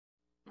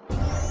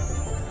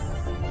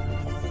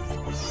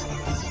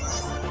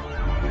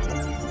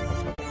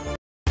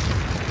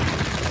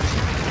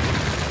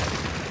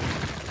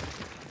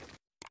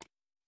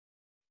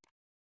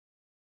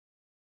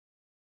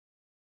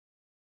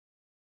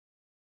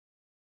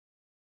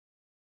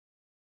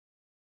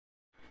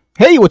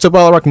Hey, what's up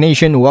ALROCK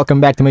Nation?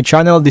 Welcome back to my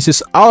channel. This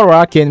is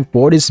ALROCK, and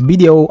for this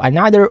video,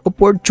 another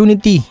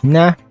opportunity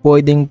na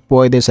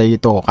pwede sa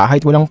ito.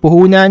 Kahit walang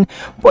puhunan,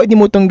 pwede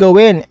mo itong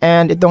gawin.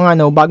 And ito nga,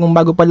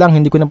 bagong-bago pa lang,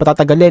 hindi ko na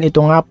patatagalin.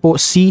 Ito nga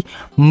po si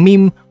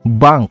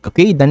MemeBank.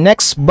 Okay, the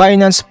next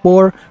Binance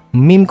for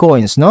meme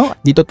coins, no?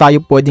 Dito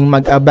tayo pwedeng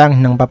mag-abang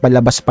ng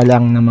papalabas pa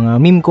lang ng mga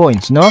meme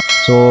coins, no?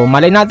 So,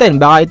 malay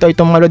natin, baka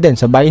itong malo din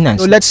sa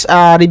Binance. So, let's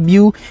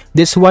review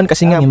this one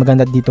kasi nga may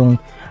maganda ditong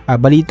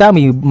balita,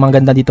 may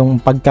maganda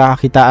ditong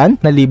pagkakitaan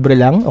na libre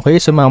lang.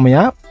 Okay, so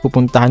mamaya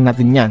pupuntahan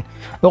natin yan.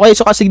 Okay,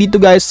 so kasi dito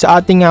guys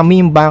sa ating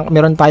MemeBank,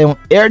 meron tayong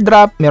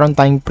airdrop, meron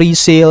tayong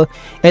pre-sale,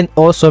 and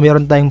also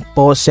meron tayong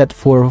faucet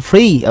for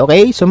free.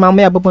 Okay, so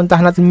mamaya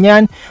pupuntahan natin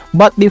yan.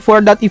 But before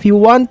that, if you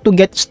want to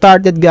get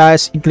started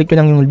guys, i-click ko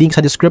lang yung link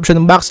sa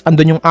description box.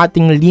 Andun yung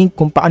ating link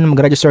kung paano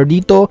mag-register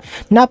dito.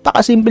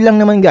 Napakasimple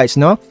lang naman guys,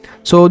 no?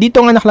 So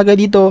dito nga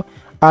nakalagay dito,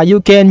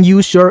 you can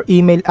use your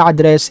email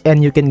address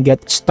and you can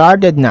get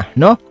started na,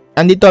 no?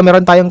 Andito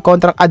meron tayong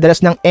contract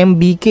address ng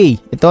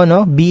MBK. Ito,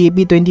 no?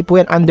 BAP20 po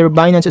yan under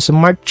Binance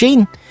Smart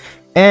Chain.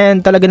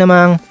 And talaga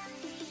namang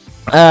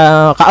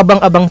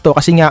kaabang-abang to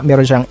kasi nga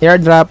meron siyang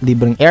airdrop,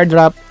 libreng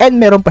airdrop, and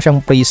meron pa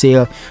siyang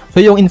pre-sale.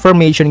 So yung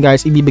information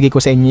guys, ibibigay ko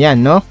sa inyo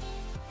yan, no?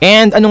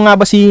 And ano nga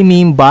ba si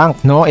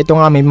MemeBank, no? Ito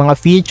nga may mga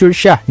features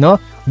siya, no?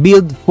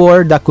 Build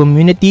for the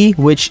community,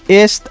 which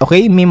is,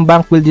 okay,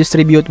 MemeBank will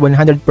distribute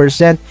 100%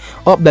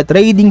 of the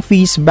trading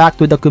fees back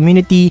to the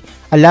community,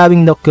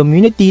 allowing the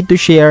community to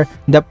share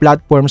the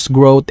platform's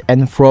growth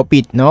and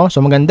profit, no?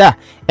 So maganda.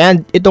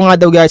 And ito nga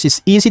daw guys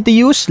is easy to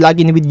use,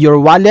 log in with your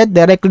wallet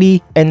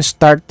directly and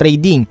start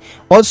trading.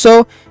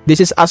 Also,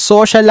 this is a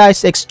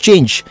socialized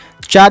exchange.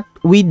 Chat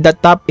with the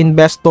top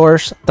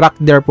investors, track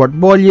their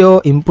portfolio,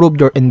 improve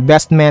your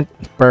investment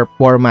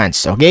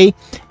performance. Okay?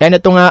 And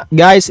ito nga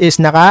guys is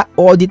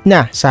naka-audit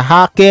na sa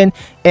𝑘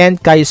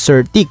and kay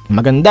ℎ𝑒𝑙𝑝𝑠.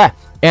 Maganda.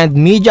 And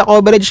media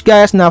coverage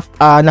guys na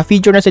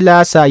feature na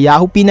sila sa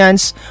Yahoo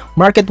Finance,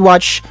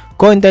 MarketWatch,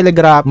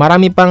 Cointelegraph.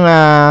 Marami pang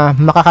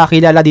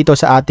makakakilala dito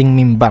sa ating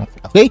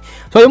MemeBank. Okay?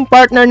 So yung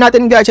partner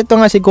natin guys, ito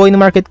nga si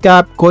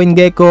CoinMarketCap,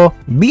 CoinGecko,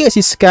 BSC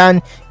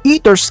Scan,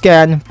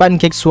 Etherscan,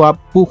 PancakeSwap,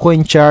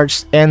 KuCoin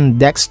Charts, and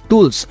Dex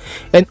Tools.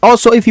 And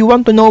also if you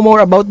want to know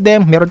more about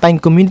them, meron tayong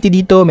community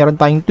dito, meron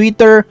tayong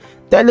Twitter,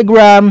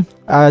 Telegram,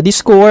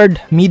 Discord,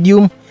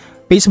 Medium,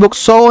 Facebook,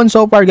 so on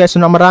so far guys. So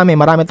na marami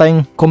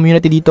tayong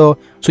community dito.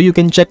 So you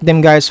can check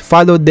them guys,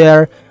 follow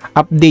their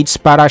updates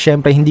para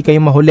syempre hindi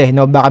kayo mahuli,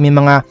 no? Baka may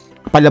mga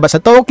palabas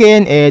sa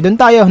token, doon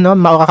tayo, no?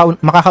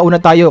 Makakauna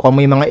tayo. Kung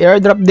may mga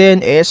airdrop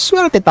din,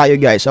 swerte tayo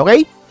guys,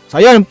 okay? So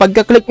ayun,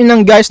 pagka-click nyo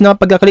ng guys, no?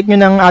 Pagka-click nyo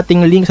ng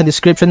ating link sa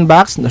description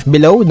box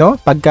below, no?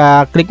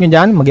 Pagka-click nyo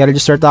dyan,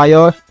 mag-register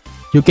tayo.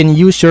 You can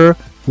use your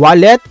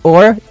wallet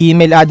or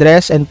email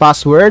address and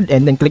password,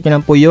 and then click nyo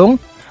lang po yung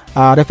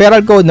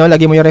referral code, no?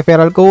 Lagay mo yung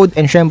referral code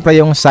and syempre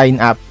yung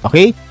sign up,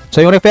 okay? So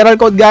yung referral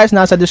code guys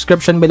nasa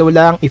description below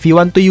lang. If you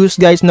want to use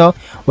guys, no,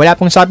 wala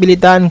pong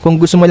sapilitan. Kung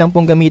gusto mo lang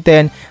pong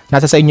gamitin,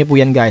 nasa sa inyo po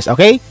yan guys,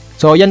 okay?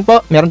 So yan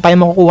po, meron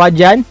tayong makukuha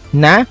dyan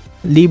na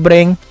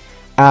libreng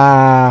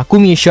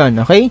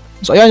commission, okay?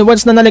 So ayan,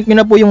 once na nalink nyo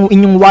na po yung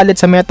inyong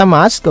wallet sa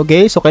MetaMask,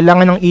 okay? So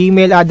kailangan ng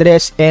email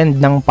address and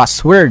ng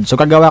password. So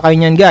kagawa kayo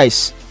nyan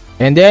guys.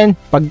 And then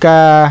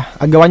pagka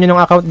agawa nyo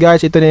ng account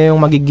guys, ito na yung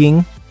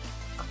magiging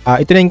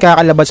ito na yung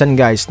kakalabasan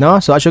guys, no?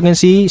 So as you can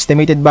see,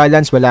 estimated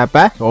balance wala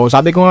pa. So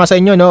sabi ko nga sa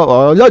inyo, no,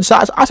 Lord,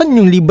 asan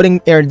yung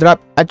libreng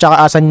airdrop at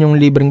saka asan yung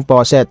libreng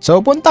faucet?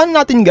 So puntahan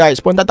natin guys,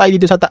 punta tayo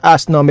dito sa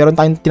taas, no? Meron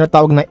tayong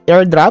tinatawag na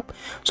airdrop.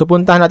 So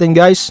puntahan natin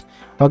guys,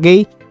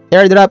 okay?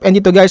 Airdrop, and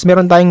dito guys,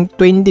 meron tayong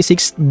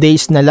 26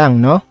 days na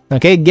lang, no?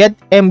 Okay, get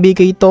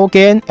MBK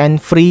token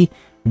and free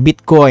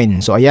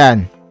Bitcoin. So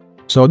ayan.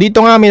 So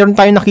dito nga meron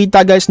tayong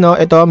nakita guys, no?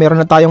 Ito, meron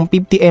na tayong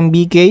 50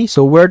 MBK,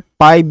 so worth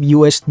 5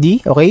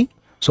 USD, okay?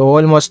 So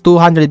almost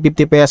 250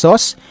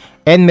 pesos,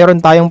 and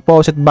meron tayong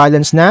faucet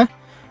balance na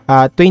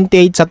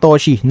 28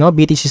 Satoshi, no?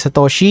 BTC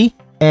Satoshi,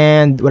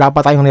 and wala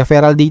pa tayong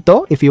referral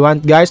dito. If you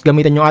want guys,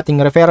 gamitin yung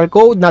ating referral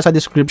code, nasa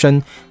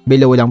description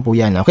below lang po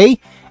yan, okay?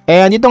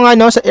 And dito nga,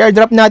 no, sa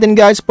airdrop natin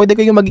guys, pwede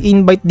kayong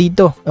mag-invite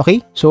dito,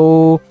 okay?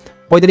 So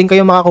pwede rin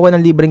kayong makakuha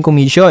ng libreng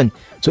commission.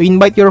 So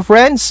invite your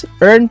friends,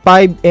 earn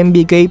 5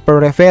 MBK per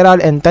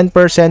referral and 10%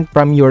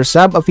 from your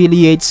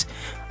sub-affiliates,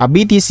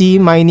 BTC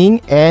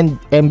mining, and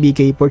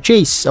MBK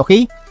purchase,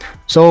 okay?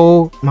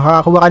 So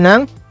makakakuha ka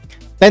ng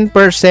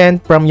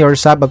 10% from your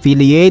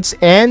sub-affiliates,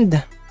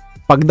 and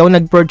pag daw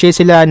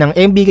nag-purchase sila ng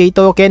MBK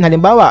token,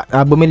 halimbawa,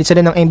 bumili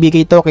sila ng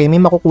MBK token, may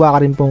makukuha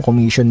ka rin pong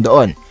commission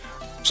doon.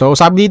 So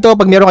sabi dito,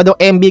 pag meron ka daw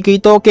MBK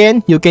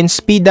token, you can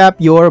speed up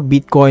your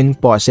Bitcoin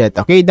faucet.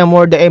 Okay, the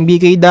more the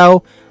MBK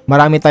daw,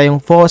 marami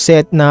tayong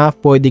faucet na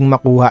pwedeng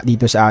makuha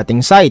dito sa ating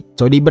site.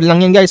 So libre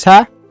lang yan guys,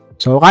 ha?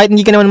 So kahit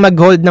hindi ka naman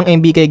mag-hold ng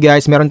MBK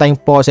guys, meron tayong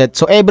faucet.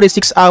 So every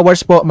 6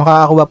 hours po,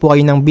 makakakuha po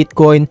kayo ng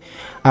Bitcoin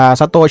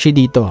Satoshi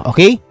dito.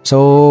 Okay?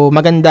 So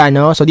maganda,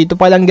 no? So dito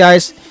pa lang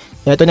guys,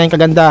 ito na yung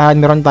kagandahan,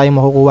 meron tayong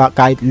makukuha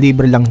kahit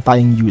libre lang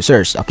tayong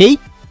users. Okay?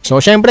 So,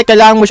 syempre,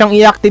 kailangan mo siyang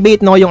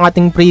i-activate, no, yung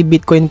ating free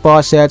Bitcoin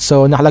faucet.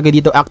 So, nakalagay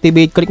dito,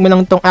 activate. Click mo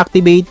lang itong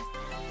activate.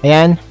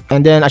 Ayan.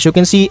 And then, as you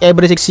can see,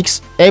 every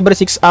 6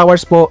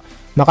 hours po,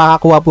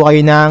 makakakuha po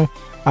kayo ng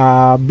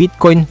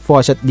Bitcoin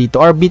faucet dito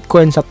or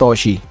Bitcoin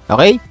Satoshi.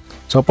 Okay?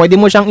 So, pwede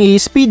mo siyang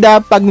i-speed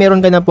up pag meron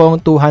ka na pong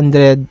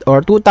 200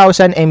 or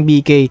 2,000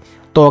 MBK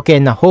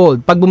token na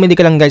hold. Pag bumili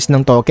ka lang guys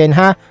ng token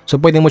ha, so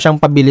pwede mo siyang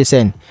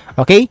pabilisin.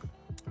 Okay?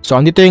 So,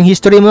 andito yung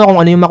history mo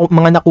kung ano yung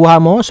mga nakuha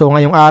mo. So,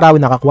 ngayong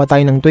araw, nakakuha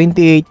tayo ng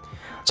 28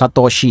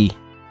 Satoshi.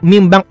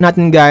 MemeBank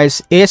natin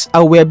guys is a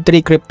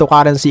Web3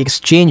 cryptocurrency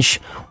exchange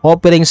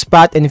offering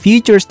spot and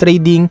futures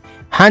trading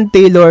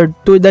hand-tailored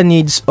to the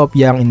needs of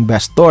young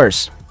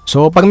investors.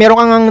 So, pag meron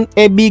kang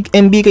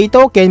MBK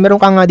token, meron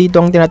ka nga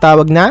dito ang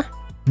tinatawag na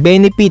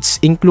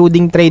benefits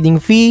including trading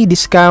fee,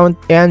 discount,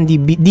 and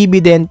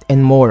dividend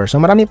and more. So,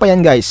 marami pa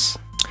yan guys.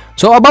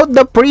 So, about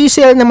the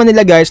pre-sale naman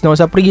nila guys, no,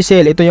 sa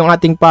pre-sale, ito yung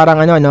ating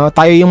parang ano, no,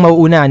 tayo yung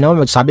mauuna, no.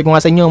 Sabi ko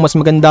nga sa inyo, mas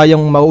maganda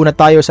yung mauuna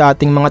tayo sa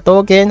ating mga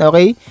token,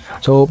 okay?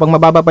 So, pag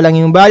mababa pa lang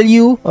yung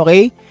value,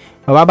 okay?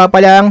 Mababa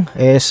pa lang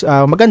is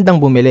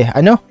magandang bumili,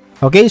 ano?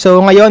 Okay, so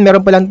ngayon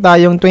meron pa lang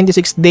tayong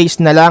 26 days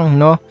na lang,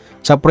 no,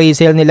 sa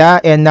pre-sale nila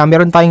and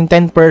meron tayong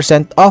 10%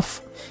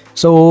 off.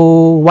 So,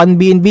 1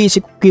 BNB is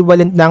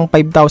equivalent ng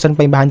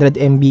 5,500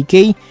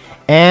 MBK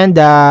and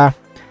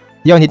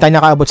yun, hindi tayo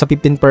nakaabot sa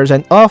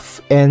 15%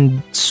 off. And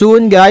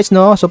soon guys,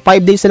 no? So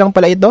 5 days na lang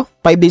pala ito.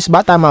 5 days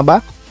ba? Tama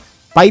ba?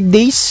 5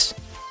 days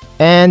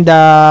and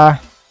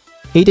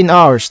 18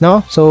 hours,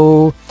 no?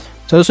 So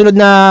susunod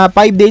na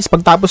 5 days,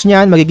 pagtapos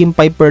niyan, magiging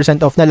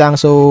 5% off na lang.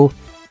 So,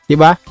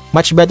 diba?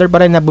 Much better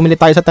pa rin na bumili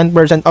tayo sa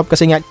 10% off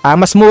kasi nga,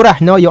 mas mura,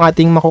 no? Yung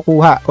ating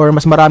makukuha or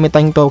mas marami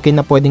tayong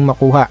token na pwedeng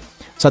makuha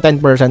sa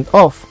 10%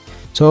 off.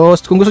 So,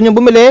 kung gusto nyo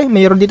bumili,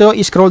 mayroon dito,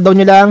 i-scroll down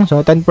nyo lang.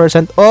 So,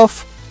 10%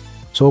 off.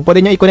 So,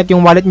 pwede nyo i-connect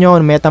yung wallet nyo,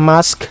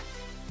 MetaMask.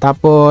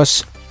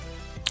 Tapos,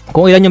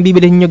 kung ilan yung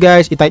bibilihin nyo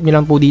guys, i-type nyo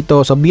lang po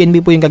dito. So, BNB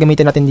po yung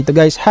gagamitin natin dito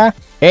guys, ha?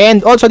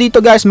 And also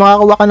dito guys,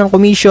 makakuha ka ng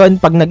commission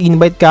pag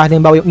nag-invite ka.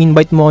 Halimbawa yung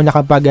invite mo na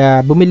kapag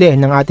bumili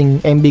ng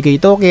ating MBK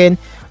token.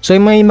 So,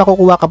 may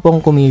makukuha ka pong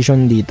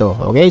commission dito.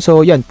 Okay?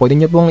 So, yan. Pwede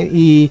nyo pong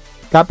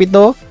i-copy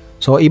to.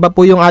 So, iba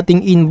po yung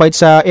ating invite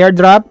sa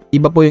airdrop.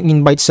 Iba po yung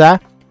invite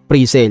sa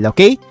pre-sale.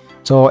 Okay?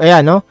 So,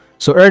 ayan, no?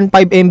 So, earn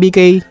 5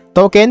 MBK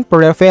token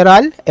per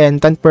referral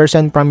and 10%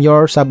 from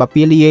your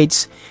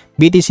sub-affiliates,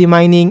 BTC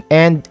mining,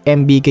 and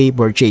MBK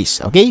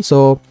purchase. Okay?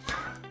 So,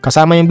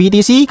 kasama yung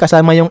BTC,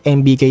 kasama yung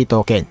MBK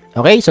token.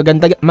 Okay? So,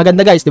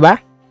 maganda guys, di ba?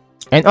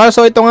 And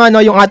also, ito nga, no,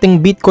 yung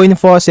ating Bitcoin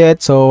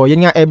faucet. So,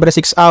 yun nga, every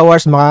 6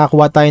 hours,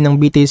 makakakuha tayo ng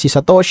BTC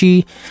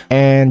Satoshi.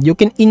 And you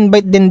can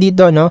invite din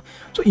dito, no?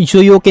 So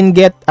you can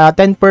get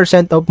 10%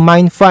 of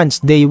mine funds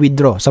they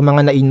withdraw sa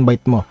mga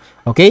na-invite mo.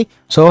 Okay?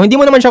 So,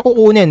 hindi mo naman siya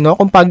kukunin, no?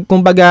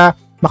 Kumbaga,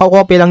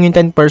 makakopy lang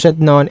yung 10%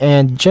 nun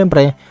and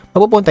syempre,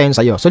 mapupunta yun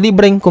sa'yo. So,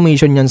 libreng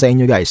commission yan sa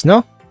inyo guys,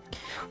 no?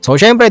 So,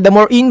 syempre, the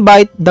more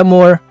invite, the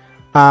more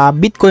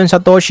Bitcoin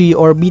Satoshi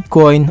or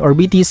Bitcoin or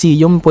BTC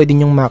yung pwede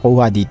nyong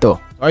makuha dito.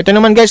 So, ito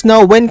naman guys,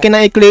 no, when can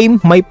I claim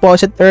my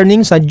faucet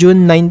earnings? Sa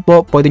June 9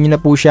 po, pwede nyo na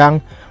po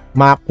siyang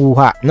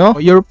makuha, no?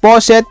 Your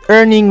faucet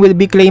earning will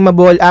be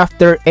claimable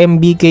after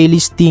MBK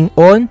listing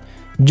on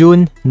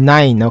June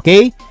 9,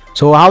 okay?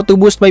 So, how to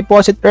boost my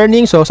faucet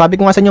earnings? So, sabi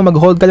ko nga sa inyo,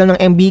 mag-hold ka lang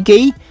ng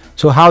MBK.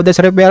 So, how does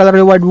referral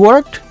reward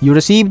work? You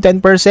receive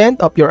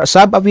 10% of your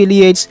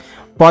sub-affiliates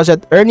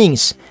faucet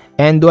earnings.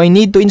 And do I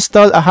need to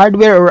install a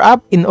hardware or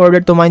app in order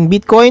to mine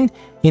Bitcoin?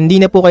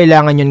 Hindi na po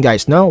kailangan yun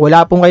guys, no?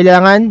 Wala pong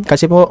kailangan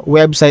kasi po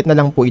website na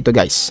lang po ito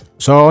guys.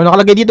 So,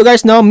 nakalagay dito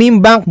guys, no?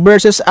 MemeBank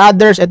versus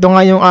others. Ito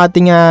nga yung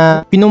ating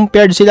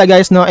pinumpaired sila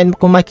guys, no? And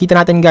kung makikita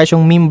natin guys,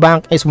 yung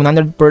MemeBank is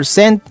 100%,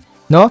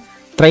 no?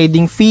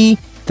 Trading fee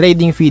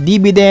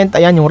dividend.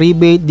 Ayan, yung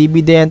rebate,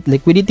 dividend,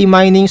 liquidity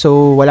mining.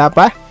 So, wala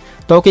pa.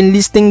 Token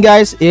listing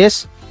guys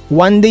is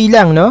 1 day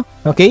lang, no?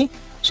 Okay?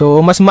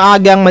 So, mas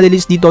maagang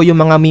malilis dito yung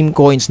mga meme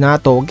coins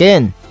na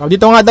token. So,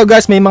 dito nga daw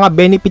guys, may mga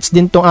benefits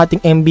din tong ating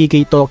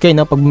MBK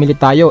token na pag bumili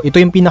tayo. Ito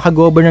yung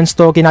pinaka-governance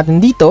token natin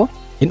dito.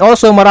 And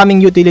also,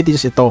 maraming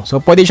utilities ito. So,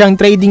 pwede siyang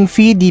trading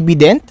fee,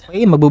 dividend.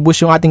 Okay,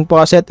 magbuboost yung ating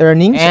faucet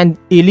earnings. And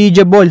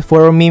eligible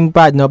for meme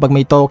pad, no? Pag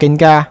may token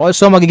ka.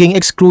 Also, magiging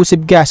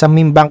exclusive ka sa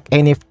MemeBank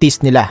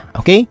NFTs nila.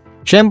 Okay?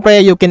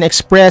 Syempre, you can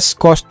express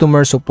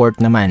customer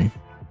support naman.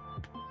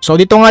 So,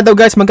 dito nga daw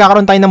guys,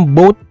 magkakaroon tayo ng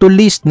vote to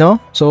list,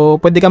 no?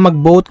 So, pwede ka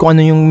mag-vote kung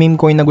ano yung meme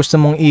coin na gusto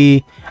mong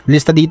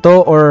i-lista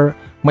dito or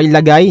may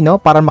lagay, no?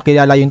 Para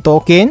makilala yung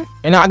token.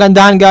 And ang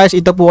kagandahan guys,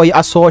 ito po ay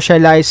a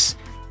socialized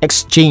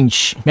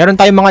exchange. Meron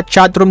tayong mga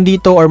chat room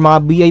dito or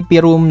mga VIP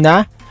room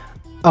na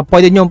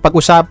pwede nyo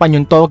pag-usapan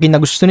yung token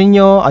na gusto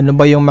ninyo, ano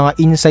ba yung mga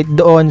insight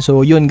doon.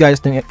 So, yun guys,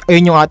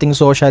 yun yung ating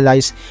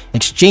socialized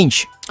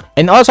exchange.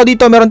 And also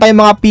dito meron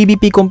tayong mga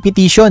PvP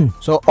competition.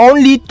 So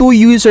only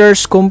 2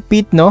 users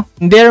compete, no?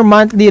 Their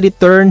monthly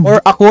return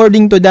or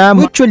according to the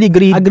mutually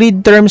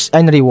agreed terms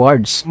and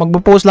rewards.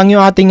 Magpo-post lang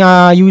yung ating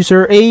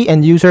user A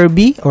and user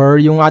B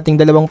or yung ating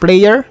dalawang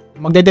player.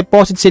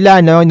 Magde-deposit sila,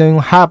 no, yung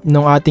half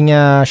ng ating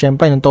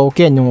syempre ng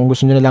token yung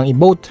gusto nyo lang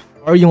i-vote.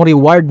 or yung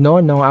reward no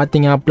ng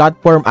ating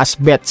platform as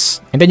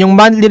bets. And then yung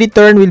monthly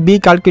return will be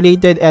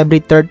calculated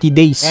every 30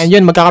 days. And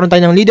yun, magkakaroon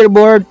tayo ng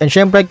leaderboard, and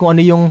syempre kung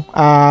ano yung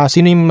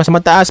sino yung mas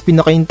mataas,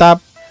 pinaka yung top,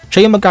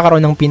 siya yung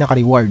magkakaroon ng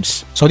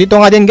pinaka-rewards. So dito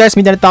nga din guys,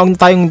 may tinatawag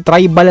tayong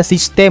tribal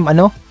system,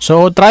 ano?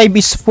 So tribe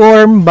is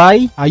formed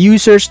by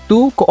users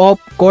to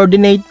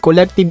coordinate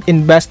collective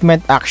investment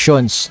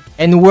actions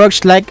and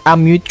works like a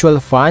mutual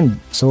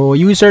fund. So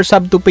users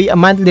have to pay a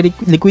monthly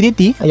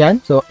liquidity, ayan.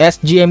 So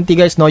SGMT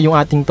guys no yung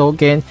ating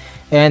token,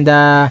 and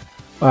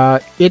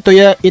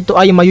ito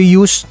ay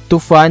mayu-use to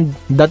fund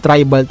the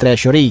tribal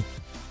treasury.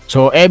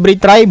 So every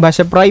tribe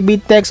has a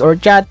private text or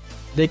chat.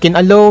 They can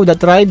allow the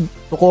tribe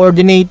to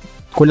coordinate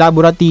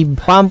collaborative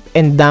pump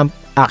and dump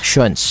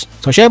actions.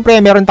 So syempre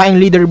meron tayong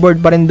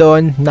leaderboard pa rin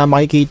doon na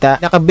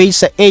makikita, naka-base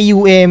sa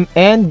AUM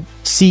and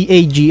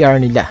CAGR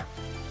nila.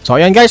 So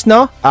ayan guys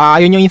no,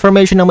 ayun yung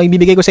information na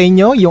maibibigay ko sa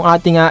inyo. Yung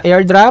ating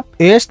airdrop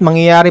is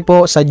mangyayari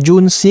po sa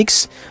June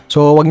 6.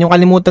 So wag niyo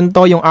kalimutan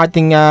to, yung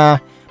ating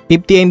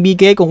 50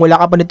 MBK. Kung wala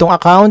ka pa nitong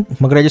account,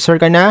 mag-register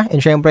ka na,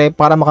 and syempre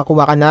para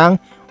makakuha ka ng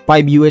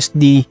 5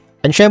 USD,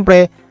 and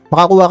syempre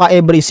makakuha ka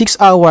every 6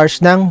 hours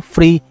ng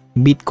free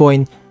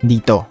Bitcoin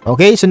dito.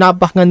 Okay, so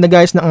napakaganda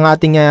guys ng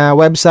ating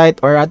website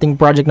or ating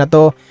project na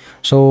to.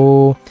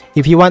 So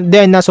if you want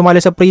din na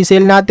sumali sa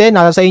pre-sale natin,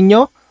 nasa sa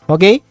inyo.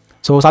 Okay,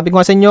 so sabi ko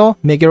nga sa inyo,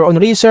 make your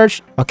own research.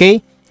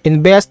 Okay,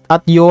 invest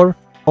at your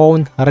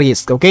own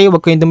risk. Okay,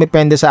 wag kayong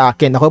dumepende sa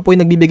akin. Ako po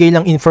yung nagbibigay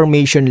lang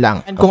information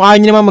lang. And kung ayaw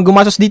nyo naman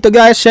maggumastos dito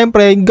guys,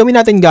 syempre gawin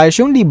natin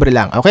guys yung libre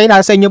lang. Okay,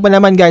 nasa sa inyo pa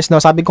naman guys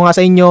no. Sabi ko nga sa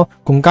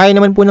inyo, kung kaya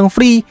naman po ng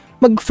free,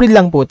 mag-free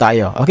lang po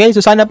tayo. Okay,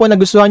 so sana po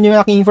nagustuhan nyo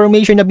yung aking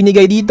information na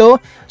binigay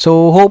dito.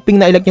 So hoping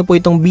na ilike nyo po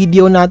itong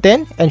video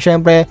natin, and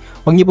syempre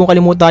huwag nyo pong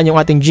kalimutan yung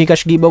ating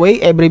GCash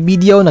giveaway. Every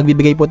video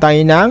nagbibigay po tayo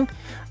ng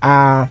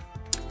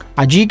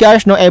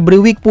GCash no,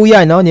 every week po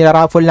yan no,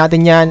 nilaraffle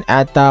natin yan,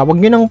 at huwag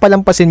nyo nang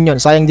palampasin yon,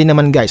 sayang din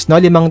naman guys no.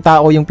 5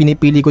 tao yung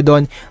pinipili ko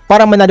doon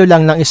para manalo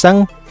lang ng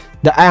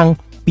 ₱100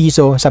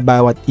 sa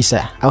bawat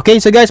isa. Okay,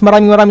 so guys,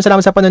 maraming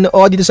salamat sa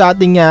panonood dito sa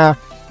ating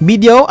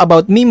video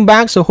about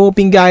MemeBank. So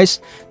hoping guys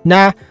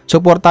na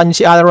supportan nyo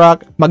si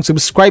ALROCK,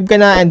 mag-subscribe ka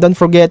na, and don't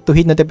forget to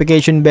hit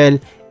notification bell.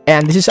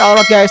 And this is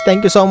ALROCK guys,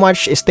 thank you so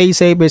much, stay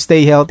safe,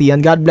 stay healthy,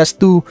 and God bless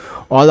to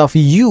all of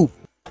you.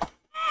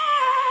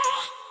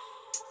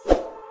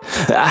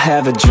 I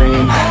have a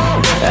dream,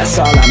 that's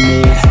all I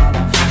need.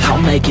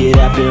 I'll make it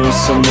happen with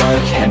some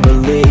work and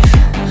belief.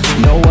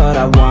 Know what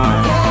I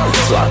want,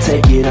 so I'll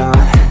take it on.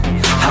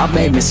 I've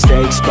made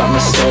mistakes, but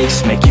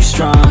mistakes make you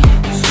strong.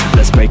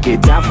 Let's break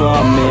it down for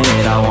a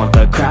minute. I want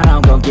the crown,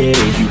 I'm gon' get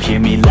it. You hear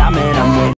me loud, man, I'm winning.